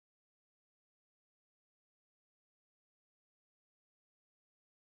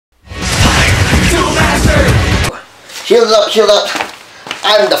Shield up, shield up.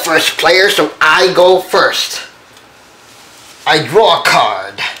 I'm the first player, so I go first. I draw a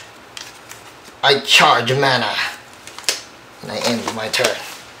card. I charge mana. And I end my turn.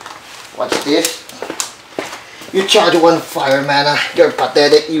 What's this? You charge 1 fire mana. You're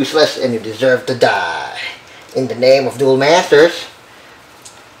pathetic, useless, and you deserve to die. In the name of Duel Masters,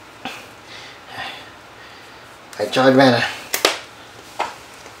 I charge mana.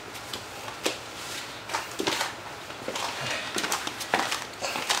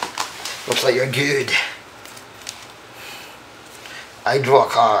 Looks like you're good. I draw a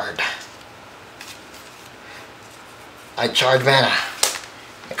card. I charge mana.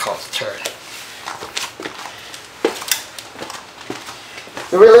 I call it a turn.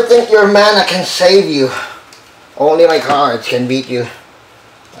 You really think your mana can save you? Only my cards can beat you.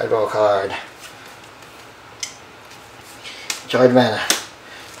 I draw a card. Charge mana.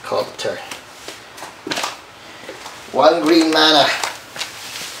 Call it a turn. 1 green mana.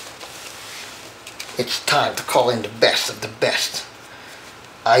 It's time to call in the best of the best.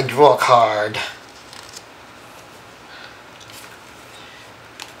 I draw a card.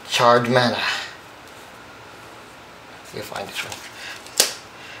 Charge mana. You find this one.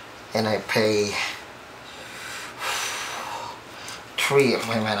 And I pay 3 of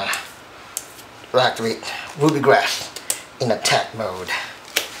my mana to activate Ruby Grass in attack mode.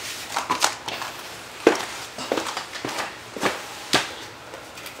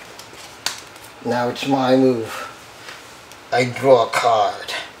 Now it's my move. I draw a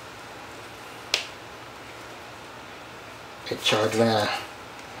card. I charge mana.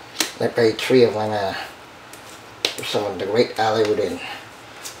 And I pay 3 of my mana to summon the Great Ally within.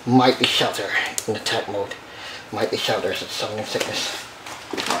 Mighty Shelter in attack mode. Mighty Shelter is at Summoning Sickness.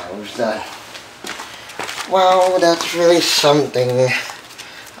 My move's done. Well, that's really something.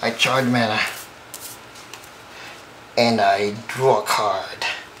 I charge mana. And I draw a card.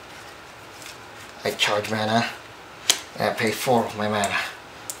 I charge mana, and I pay 4 of my mana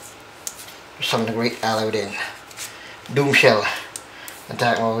to summon the Great Ally within. Doom Shell,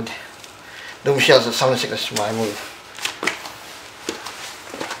 attack mode. Doom Shell's a Summon Sickness, my move.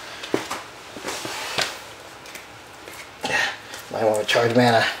 I want to charge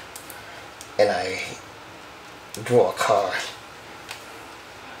mana, and I draw a card.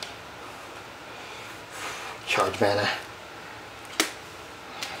 Charge mana.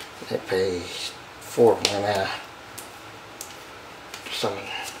 I pay 4 of my mana to summon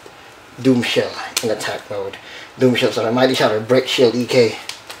Doom Shell in attack mode. Doom Shell's on a Mighty Shatter, Break Shield EK.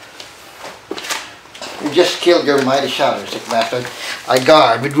 You just killed your Mighty Shatter, sick bastard. I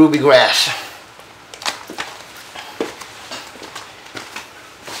guard with Ruby Grass.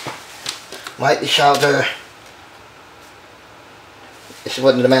 Mighty Shatter is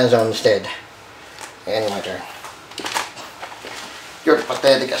what in the man zone instead. And my turn. You're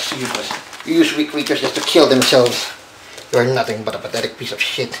pathetic as useless. You use weak creatures just to kill themselves. You're nothing but a pathetic piece of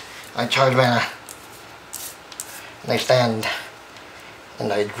shit. I charge mana. And I stand.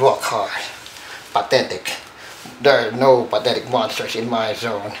 And I draw a card. Pathetic. There are no pathetic monsters in my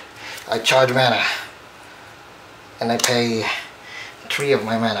zone. I charge mana. And I pay 3 of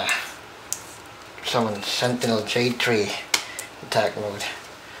my mana. Summon Sentinel Jade Tree. Attack mode.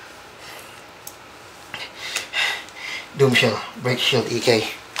 Doom Shell, Break Shield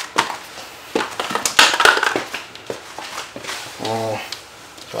EK. Oh,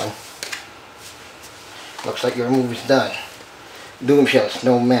 this one. Looks like your move is done. Doom Shell is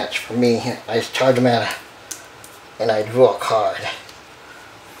no match for me. I charge mana and I draw a card.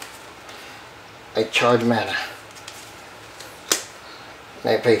 I charge mana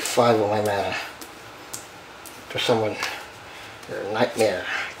and I pay 5 of my mana to summon your Nightmare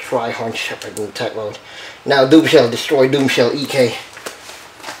Tri-Horn Shepherd in attack mode. Now Doom Shell, destroy Doom Shell EK.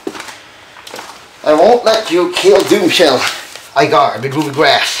 I won't let you kill Doom Shell. I guard with Ruby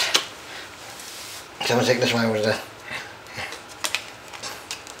Grass. Someone take this one with the.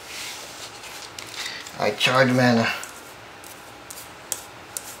 I charge mana.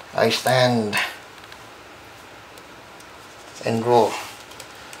 I stand and roll.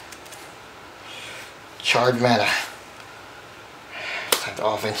 Charge mana. Time to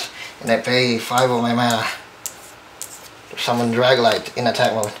offense. And I pay 5 of my mana to summon Draglight in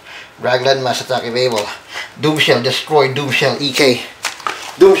attack mode. Draglight must attack if able. Doom Shell, destroy Doom Shell EK.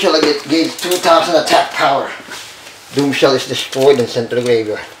 Doom Shell gains 2000 attack power. Doom Shell is destroyed and sent to the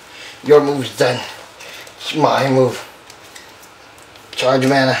graveyard. Your move's done. It's my move. Charge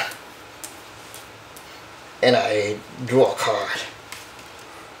mana. And I draw a card.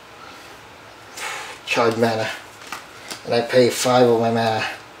 Charge mana. And I pay 5 of my mana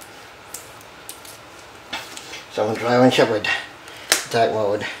Summon Dragon Shepherd. Attack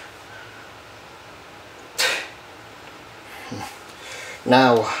mode.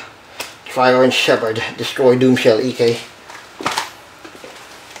 Now, Dragon Shepherd. Destroy Doomshell EK.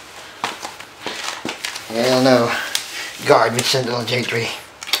 Hell no. Guard with Sentinel J3.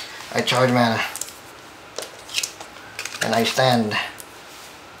 I charge mana. And I stand.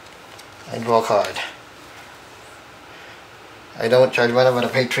 I draw a card. I don't charge mana, but I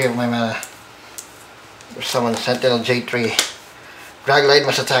pay 3 of my mana. Summon Sentinel J3. Draglight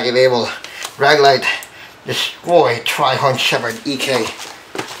must attack if able. Draglight, destroy Trihorn Shepherd EK.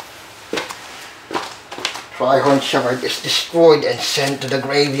 Trihorn Shepherd is destroyed and sent to the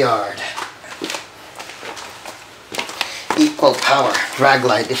graveyard. Equal power.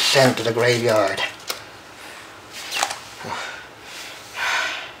 Draglight is sent to the graveyard.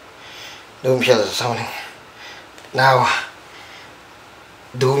 Doomshell is summoning. Now,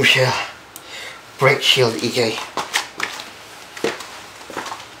 Doomshell, break shield EK.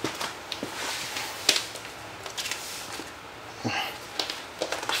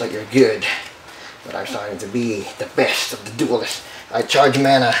 Looks like you're good, but I'm starting to be the best of the duelists. I charge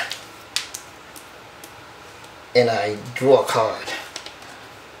mana, and I draw a card.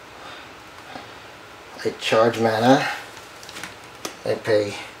 I charge mana, I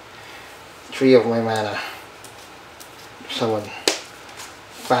pay 3 of my mana. Summon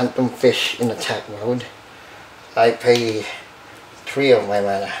Phantom Fish in attack mode. I pay 3 of my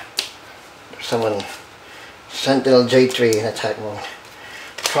mana. Summon Sentinel J3 in attack mode.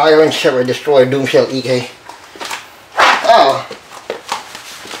 Trihorn Shepherd, destroy Doomshell EK. Oh!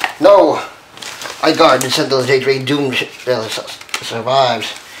 No! I guard the Sentinel J3. Doomshell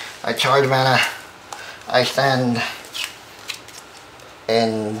survives. I charge mana. I stand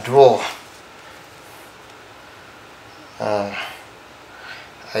and draw.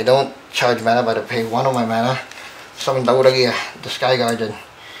 I don't charge mana, but I pay 1 of my mana. Summon Dauragia, the Sky Guardian.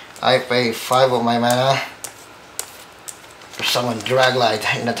 I pay 5 of my mana. Summon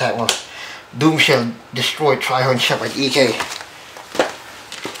Draglight in attack mode. Doomshell, destroy Trihorn Shepherd EK.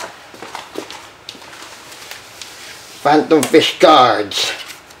 Phantom Fish guards.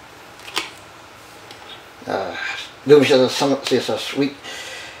 Doomshell is a sweet.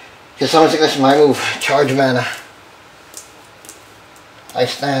 His summon sickness, my move. Charge mana. I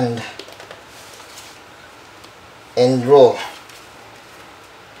stand and draw.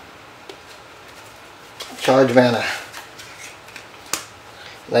 Charge mana.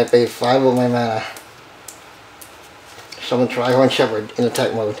 And I pay 5 of my mana. Summon Trihorn Shepherd in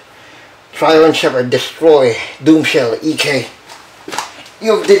attack mode. Trihorn Shepherd, destroy Doomshell EK.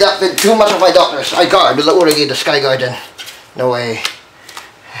 You've deducted too much of my doctors. I guard with Lauragi, the Sky Guardian. No way.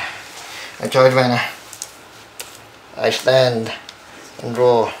 I charge mana. I stand and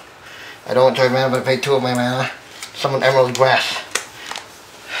draw. I don't charge mana, but I pay 2 of my mana. Summon Emerald Grass.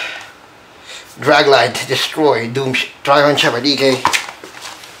 Draglight, destroy Trihorn Shepherd EK.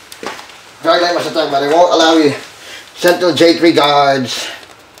 Draglight must attack, but I won't allow you. Sentinel J3 guards.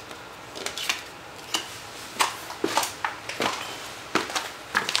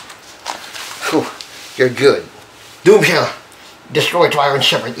 Whew, you're good. Doomshell, destroy Trihorn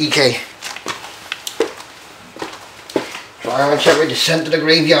Shepherd EK. Trihorn Shepherd is sent to the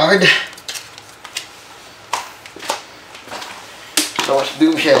graveyard. So it's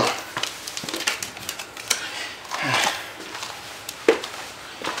Doomshell.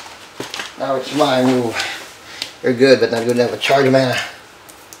 Now it's my move. You're good, but not good enough. I charge mana.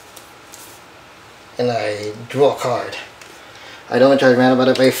 And I draw a card. I don't charge mana, but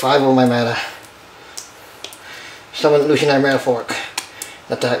I pay 5 of my mana. Summon Lucianite Metaphoric.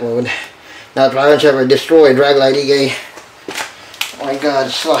 Attack mode. Now Trihorn Shepherd, destroy Draglight EK. Oh my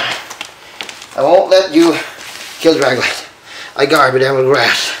god, I won't let you kill Draglight. I guard with Emerald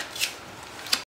Grass.